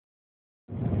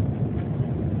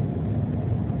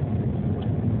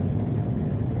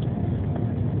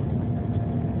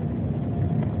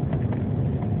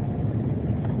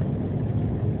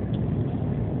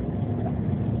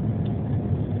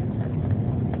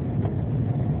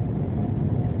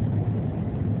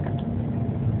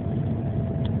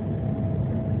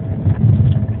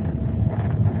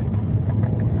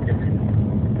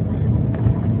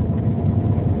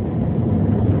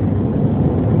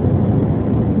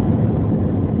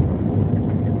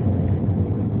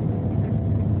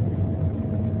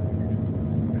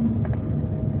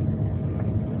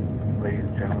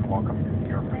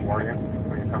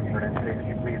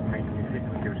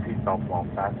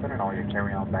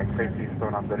Bag safety is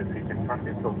still under the seat in front of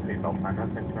you, so the seatbelt sign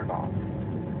has been turned off.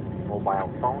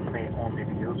 Mobile phone may only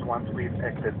be used once we've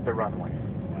exited the runway.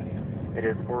 It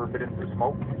is forbidden to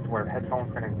smoke, to wear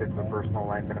headphones connected to a personal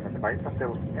line minimum device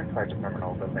until inside the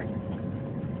terminal building.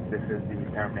 This is the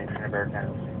termination of Air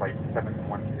Canada's Flight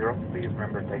 710. Please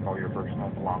remember to take all your personal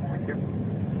belongings with you.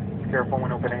 Be careful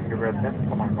when opening your residence.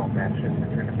 Someone will match this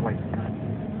during the flight.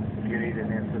 If you need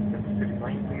any assistance to the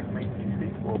plane, please make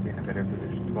seat. We'll be in a better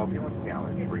position to help you once the hour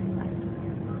is free.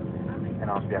 And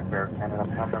on behalf of Air Canada,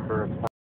 PAL number